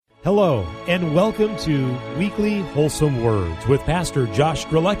Hello, and welcome to Weekly Wholesome Words with Pastor Josh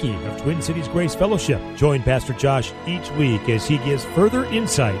Strelecki of Twin Cities Grace Fellowship. Join Pastor Josh each week as he gives further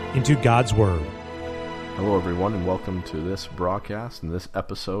insight into God's Word. Hello, everyone, and welcome to this broadcast and this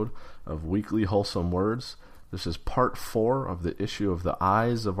episode of Weekly Wholesome Words. This is part 4 of the issue of the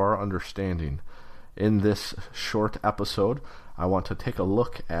eyes of our understanding. In this short episode, I want to take a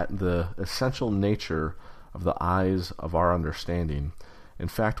look at the essential nature of the eyes of our understanding. In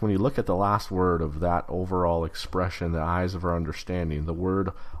fact, when you look at the last word of that overall expression, the eyes of our understanding, the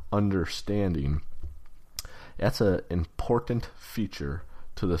word understanding, that's an important feature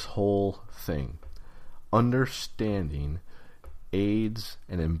to this whole thing. Understanding aids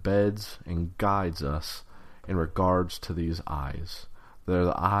and embeds and guides us in regards to these eyes. They're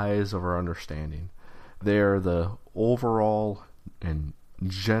the eyes of our understanding. They're the overall and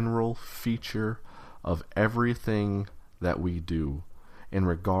general feature of everything that we do in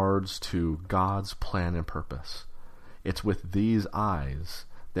regards to God's plan and purpose. It's with these eyes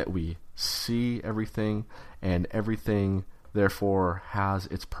that we see everything, and everything therefore has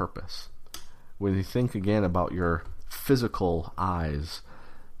its purpose. When you think again about your physical eyes,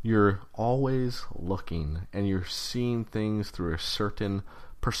 you're always looking and you're seeing things through a certain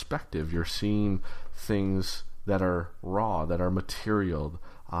perspective. You're seeing things that are raw, that are material,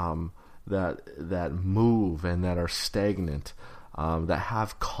 that move and that are stagnant, that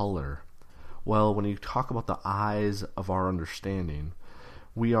have color. Well, when you talk about the eyes of our understanding,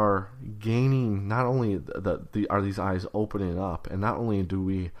 we are gaining, not only are these eyes opening up, and not only do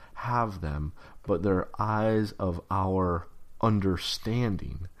we have them, but they're eyes of our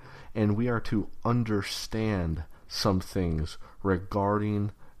understanding. And we are to understand some things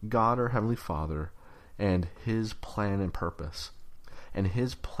regarding God, our Heavenly Father, and His plan and purpose. And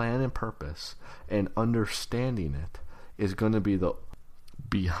His plan and purpose, and understanding it, is going to be the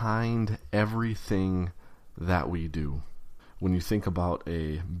behind everything that we do. When you think about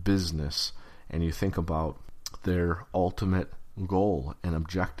a business and you think about their ultimate goal and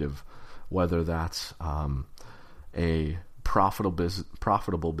objective, whether that's a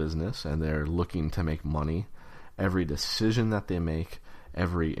profitable business and they're looking to make money, every decision that they make,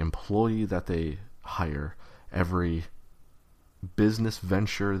 every employee that they hire, every business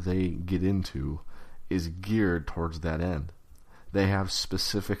venture they get into is geared towards that end. They have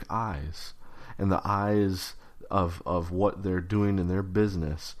specific eyes, and the eyes of what they're doing in their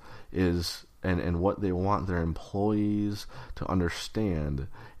business is and what they want their employees to understand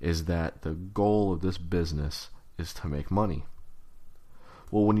is that the goal of this business is to make money.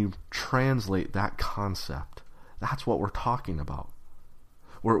 Well, when you translate that concept, that's what we're talking about.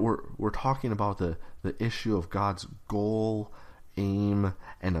 We're talking about the issue of God's goal, aim,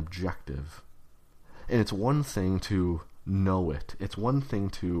 and objective. And it's one thing to know it. It's one thing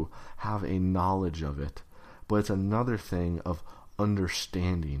to have a knowledge of it. But it's another thing of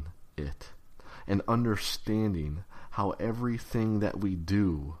understanding it. And understanding how everything that we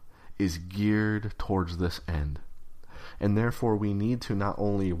do is geared towards this end. And therefore we need to not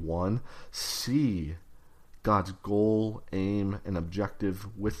only, one, see God's goal, aim, and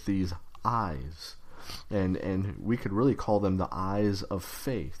objective with these eyes. And we could really call them the eyes of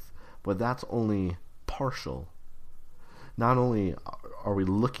faith. But that's only partial. Not only are we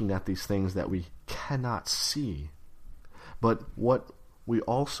looking at these things that we cannot see, but what we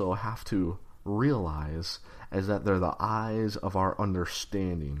also have to realize is that they're the eyes of our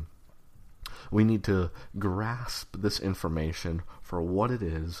understanding. We need to grasp this information for what it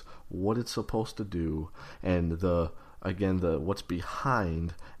is, what it's supposed to do, and what's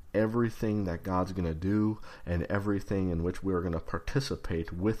behind everything that God's going to do and everything in which we're going to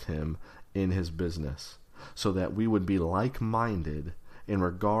participate with Him in His business, so that we would be like-minded in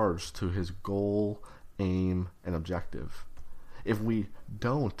regards to His goal, aim, and objective. If we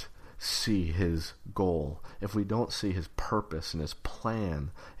don't see His goal, if we don't see His purpose and His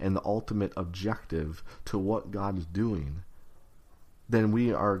plan and the ultimate objective to what God is doing, then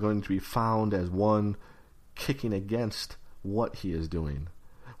we are going to be found as one kicking against what He is doing.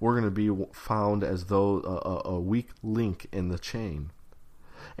 We're going to be found as though a weak link in the chain.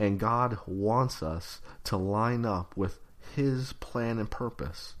 And God wants us to line up with His plan and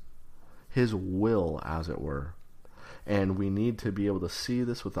purpose, His will, as it were. And we need to be able to see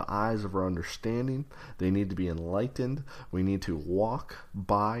this with the eyes of our understanding. They need to be enlightened. We need to walk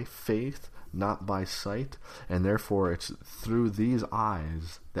by faith, not by sight. And therefore, it's through these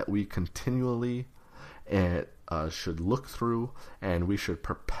eyes that we continually should look through, and we should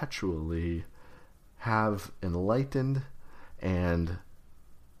perpetually have enlightened and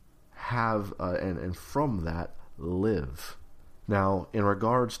have and from that live. Now, in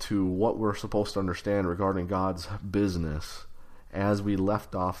regards to what we're supposed to understand regarding God's business, as we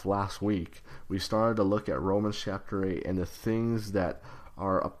left off last week, we started to look at Romans chapter 8 and the things that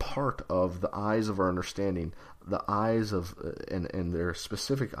are a part of the eyes of our understanding, the eyes of, and their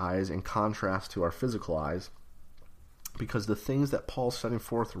specific eyes in contrast to our physical eyes, because the things that Paul's setting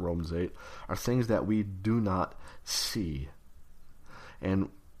forth in Romans 8 are things that we do not see. And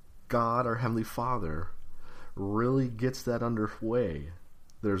God, our Heavenly Father, really gets that underway.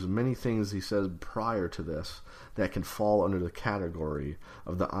 There's many things he says prior to this that can fall under the category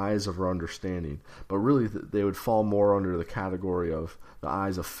of the eyes of our understanding, but really they would fall more under the category of the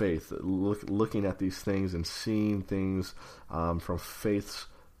eyes of faith, looking at these things and seeing things from faith's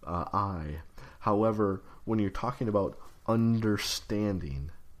eye. However, when you're talking about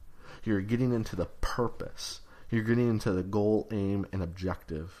understanding, you're getting into the purpose. You're getting into the goal, aim, and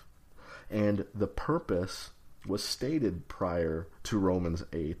objective. And the purpose was stated prior to Romans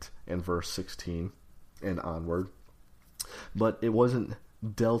 8 and verse 16 and onward, but it wasn't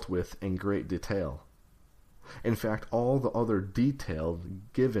dealt with in great detail. In fact, all the other detail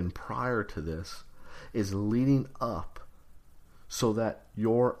given prior to this is leading up so that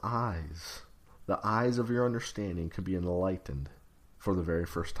your eyes, the eyes of your understanding, can be enlightened for the very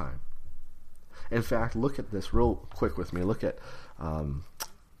first time. In fact, look at this real quick with me. Look at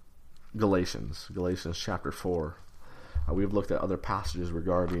Galatians chapter 4. We've looked at other passages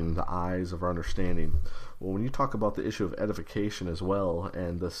regarding the eyes of our understanding. Well, when you talk about the issue of edification as well,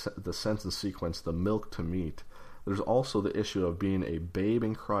 and the sense and sequence, the milk to meat, there's also the issue of being a babe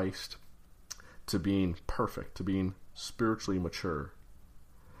in Christ to being perfect, to being spiritually mature.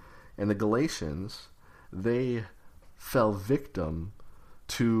 And the Galatians, they fell victim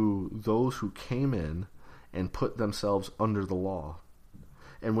to those who came in and put themselves under the law.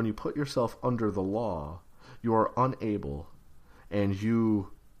 And when you put yourself under the law, you are unable, and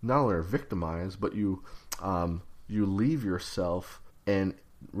you not only are victimized, but you leave yourself and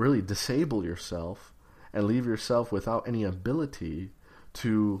really disable yourself and leave yourself without any ability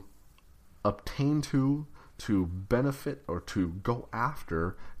to obtain to benefit, or to go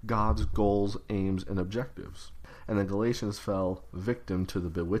after God's goals, aims, and objectives. And the Galatians fell victim to the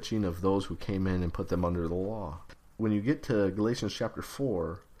bewitching of those who came in and put them under the law. When you get to Galatians chapter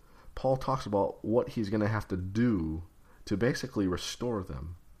 4, Paul talks about what he's going to have to do to basically restore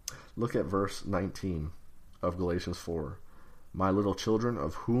them. Look at verse 19 of Galatians 4. My little children,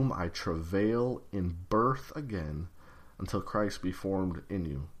 of whom I travail in birth again until Christ be formed in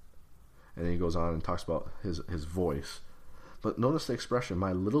you. And then he goes on and talks about his voice. But notice the expression,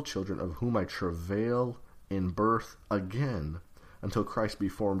 my little children, of whom I travail in birth again until Christ be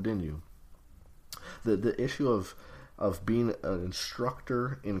formed in you. The issue of being an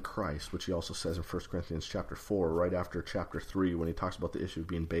instructor in Christ, which he also says in 1 Corinthians chapter 4, right after chapter 3, when he talks about the issue of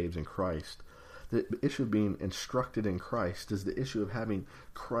being babes in Christ. The issue of being instructed in Christ is the issue of having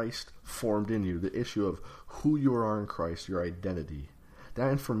Christ formed in you, the issue of who you are in Christ, your identity.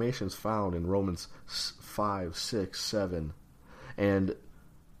 That information is found in Romans 5, 6, 7, and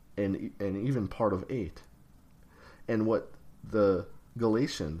even part of 8. And what the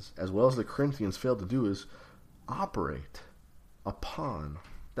Galatians, as well as the Corinthians, failed to do is operate upon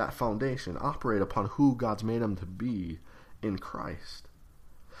that foundation, operate upon who God's made them to be in Christ.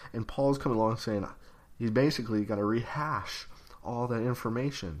 And Paul's coming along saying he's basically got to rehash all that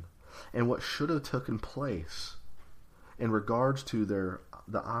information and what should have taken place in regards to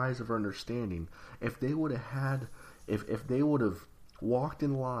the eyes of understanding. If they would have had, if they would have walked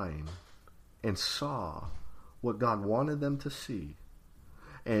in line and saw what God wanted them to see,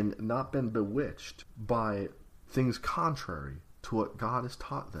 and not been bewitched by things contrary to what God has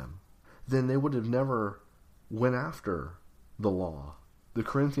taught them, then they would have never went after the law. The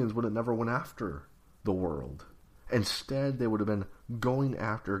Corinthians would have never went after the world. Instead, they would have been going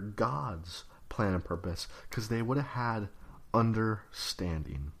after God's plan and purpose, because they would have had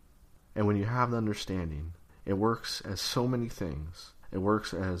understanding. And when you have the understanding, it works as so many things. It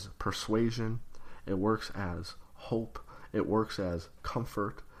works as persuasion. It works as hope. It works as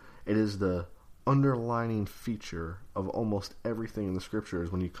comfort. It is the underlining feature of almost everything in the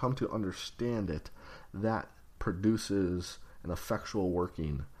Scriptures. When you come to understand it, that produces an effectual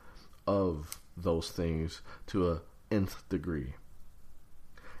working of those things to a nth degree.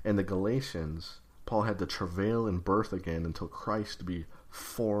 And the Galatians, Paul had to travail in birth again until Christ be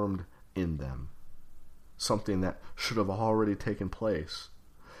formed in them. Something that should have already taken place.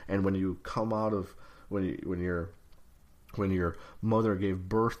 And when you come out of, when your mother gave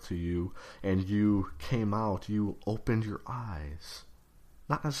birth to you and you came out, you opened your eyes.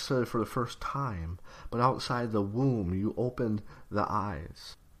 Not necessarily for the first time, but outside the womb, you opened the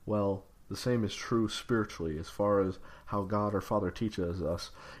eyes. Well, the same is true spiritually as far as how God our Father teaches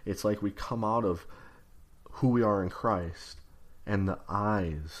us. It's like we come out of who we are in Christ and the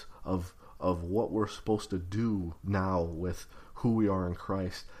eyes of what we're supposed to do now with who we are in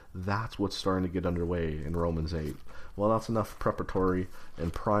Christ. That's what's starting to get underway in Romans 8. Well, that's enough preparatory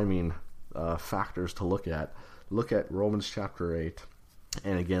and priming factors to look at. Look at Romans chapter 8.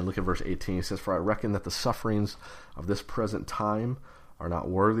 And again, look at verse 18. It says, "For I reckon that the sufferings of this present time are not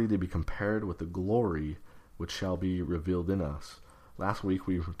worthy to be compared with the glory which shall be revealed in us." Last week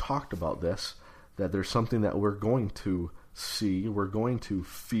we talked about this, that there's something that we're going to see, we're going to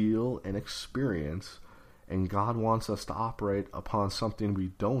feel and experience, and God wants us to operate upon something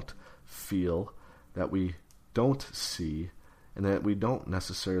we don't feel, that we don't see, and that we don't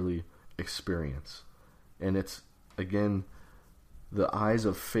necessarily experience. And it's, again, the eyes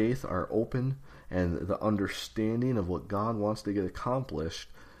of faith are open, and the understanding of what God wants to get accomplished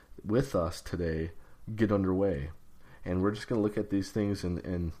with us today get underway. And we're just going to look at these things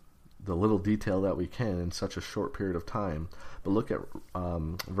in the little detail that we can in such a short period of time. But look at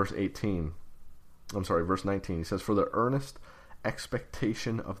verse 19. He says, "For the earnest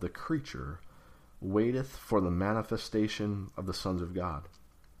expectation of the creature waiteth for the manifestation of the sons of God."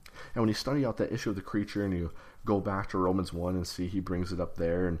 And when you study out that issue of the creature and you go back to Romans 1 and see he brings it up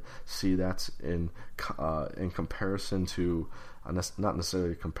there and see that's in comparison to, not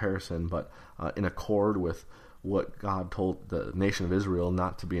necessarily a comparison, but in accord with what God told the nation of Israel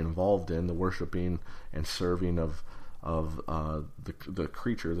not to be involved in, the worshiping and serving of the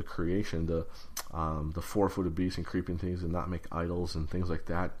creature, the creation, the four-footed beasts and creeping things, and not make idols and things like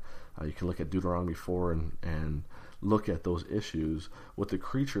that. You can look at Deuteronomy 4 and look at those issues. What the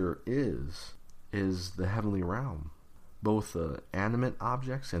creature is the heavenly realm, both the animate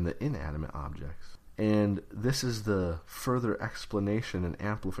objects and the inanimate objects. And this is the further explanation and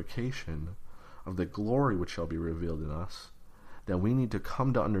amplification of the glory which shall be revealed in us, that we need to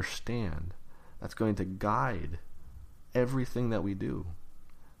come to understand. That's going to guide everything that we do.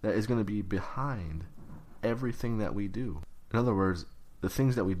 That is going to be behind everything that we do. In other words, the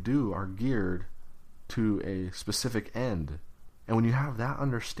things that we do are geared to a specific end. And when you have that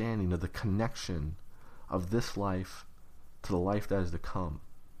understanding of the connection of this life to the life that is to come,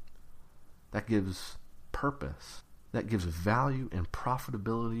 that gives purpose, that gives value and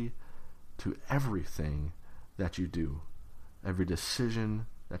profitability to everything that you do, every decision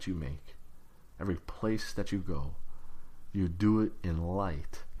that you make, every place that you go. You do it in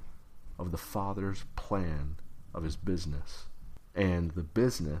light of the Father's plan of his business. And the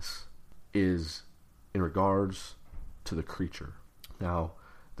business is in regards to the creature. Now,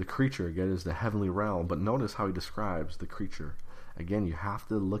 the creature, again, is the heavenly realm, but notice how he describes the creature. Again, you have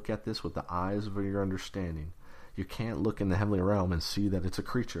to look at this with the eyes of your understanding. You can't look in the heavenly realm and see that it's a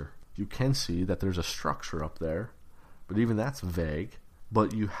creature. You can see that there's a structure up there, but even that's vague.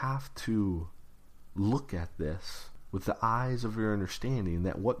 But you have to look at this with the eyes of your understanding,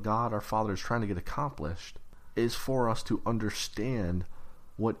 that what God our Father is trying to get accomplished is for us to understand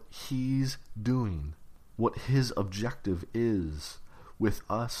what he's doing, what his objective is with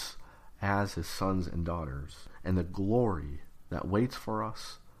us as his sons and daughters, and the glory that waits for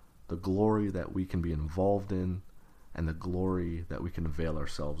us, the glory that we can be involved in, and the glory that we can avail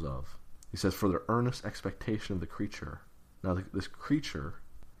ourselves of. He says, "For the earnest expectation of the creature." Now, this creature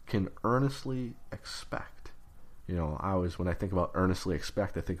can earnestly expect. You know, when I think about earnestly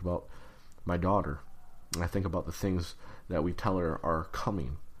expect, I think about my daughter. And I think about the things that we tell her are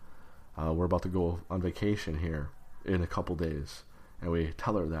coming. We're about to go on vacation here in a couple days. And we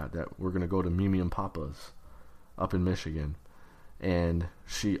tell her that we're going to go to Mimi and Papa's up in Michigan. And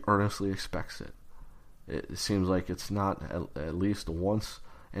she earnestly expects it. It seems like it's not at least once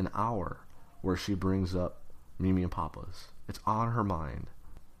an hour where she brings up Mimi and Papa's. It's on her mind.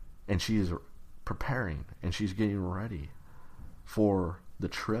 And she is preparing and she's getting ready for the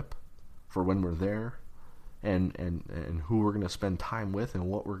trip, for when we're there, and who we're going to spend time with, and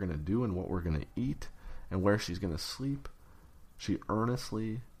what we're going to do, and what we're going to eat, and where she's going to sleep. She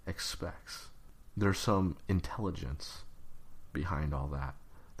earnestly expects. There's some intelligence behind all that.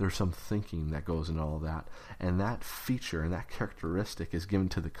 There's some thinking that goes into all that. And that feature and that characteristic is given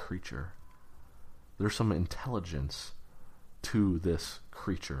to the creature. There's some intelligence to this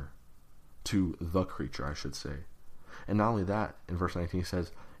creature. To the creature, I should say. And not only that, in verse 19 he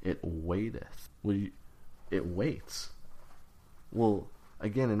says, it waiteth. It waits. Well,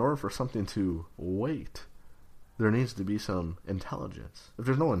 again, in order for something to wait, there needs to be some intelligence. If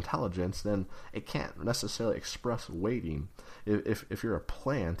there's no intelligence, then it can't necessarily express waiting. If you're a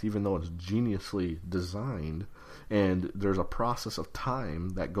plant, even though it's geniusly designed, and there's a process of time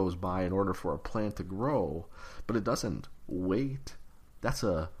that goes by in order for a plant to grow, but it doesn't wait, that's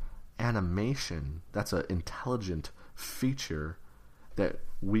a animation, that's an intelligent feature that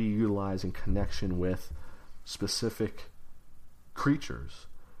we utilize in connection with specific creatures,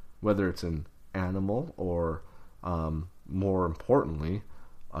 whether it's an animal or more importantly,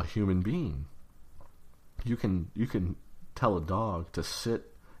 a human being. You can tell a dog to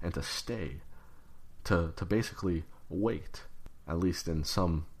sit and to stay, to basically wait, at least in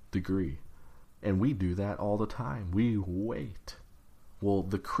some degree. And we do that all the time. We wait. Well,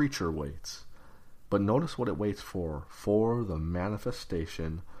 the creature waits. But notice what it waits for the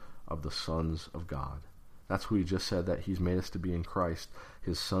manifestation of the sons of God. That's who he just said that he's made us to be in Christ,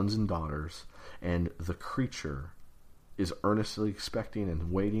 his sons and daughters. And the creature is earnestly expecting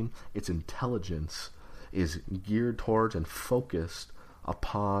and waiting. Its intelligence is geared towards and focused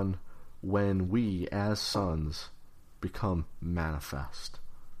upon when we, as sons, become manifest,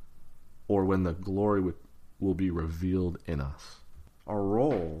 or when the glory will be revealed in us. Our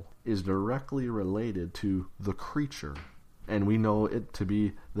role is directly related to the creature, and we know it to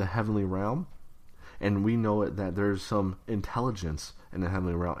be the heavenly realm, and we know it that there's some intelligence in the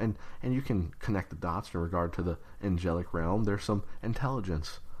heavenly realm, and you can connect the dots in regard to the angelic realm. There's some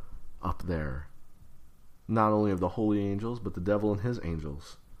intelligence up there, not only of the holy angels, but the devil and his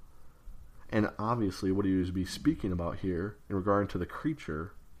angels. And obviously what he would be speaking about here in regard to the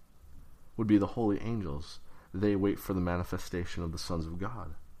creature would be the holy angels. They wait for the manifestation of the sons of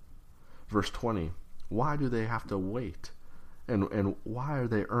God. Verse 20, why do they have to wait? And why are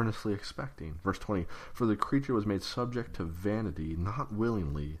they earnestly expecting? Verse 20, for the creature was made subject to vanity, not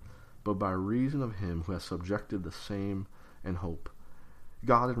willingly, but by reason of him who has subjected the same in hope.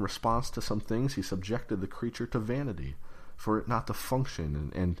 God, in response to some things, he subjected the creature to vanity, for it not to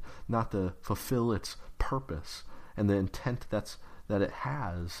function and not to fulfill its purpose and the intent that it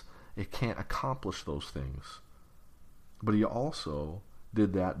has. It can't accomplish those things. But he also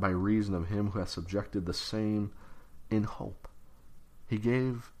did that by reason of him who has subjected the same in hope. He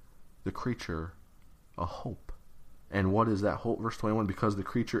gave the creature a hope. And what is that hope? Verse 21, because the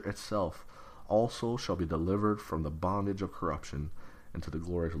creature itself also shall be delivered from the bondage of corruption and to the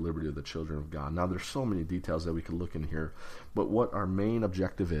glorious liberty of the children of God. Now, there's so many details that we could look in here, but what our main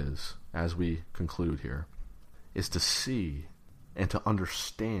objective is, as we conclude here, is to see and to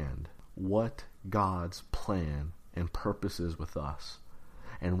understand what God's plan and purpose is with us.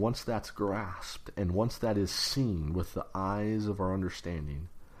 And once that's grasped, and once that is seen with the eyes of our understanding,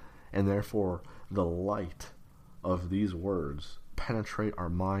 and therefore the light of these words penetrate our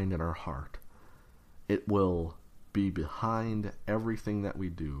mind and our heart, it will be behind everything that we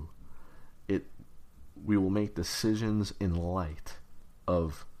do. We will make decisions in light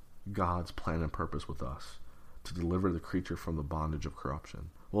of God's plan and purpose with us to deliver the creature from the bondage of corruption.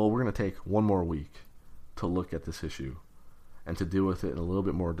 Well, we're going to take one more week to look at this issue and to deal with it in a little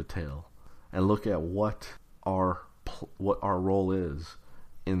bit more detail and look at what our role is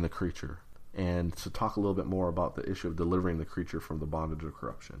in the creature, and to talk a little bit more about the issue of delivering the creature from the bondage of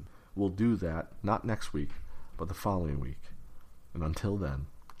corruption. We'll do that not next week, but the following week. And until then,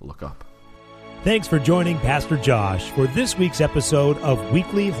 look up. Thanks for joining Pastor Josh for this week's episode of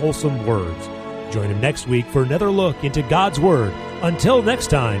Weekly Wholesome Words. Join him next week for another look into God's Word. Until next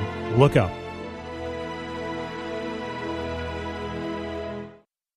time, look up.